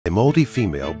A moldy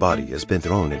female body has been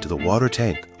thrown into the water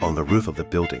tank on the roof of the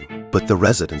building, but the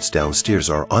residents downstairs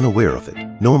are unaware of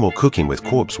it. Normal cooking with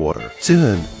corpse water.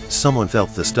 Soon, someone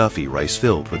felt the stuffy rice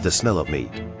filled with the smell of meat,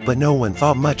 but no one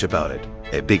thought much about it.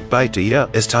 A big bite to eat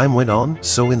up. As time went on,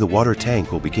 so in the water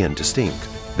tank will begin to stink.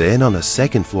 Then on the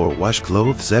second floor, wash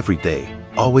clothes every day.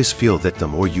 Always feel that the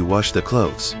more you wash the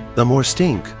clothes, the more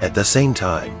stink. At the same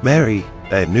time, Mary,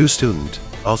 a new student,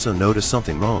 also noticed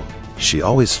something wrong. She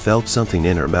always felt something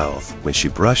in her mouth when she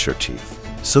brushed her teeth.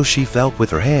 So she felt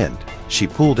with her hand. She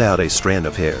pulled out a strand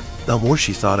of hair. The more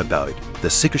she thought about it, the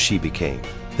sicker she became.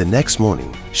 The next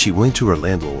morning, she went to her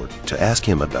landlord to ask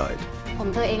him about it.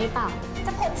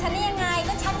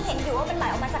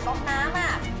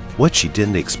 What she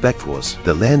didn't expect was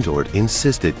the landlord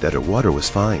insisted that her water was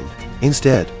fine.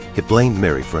 Instead, he blamed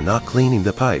Mary for not cleaning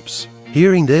the pipes.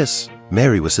 Hearing this,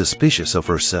 Mary was suspicious of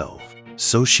herself,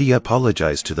 so she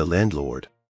apologized to the landlord.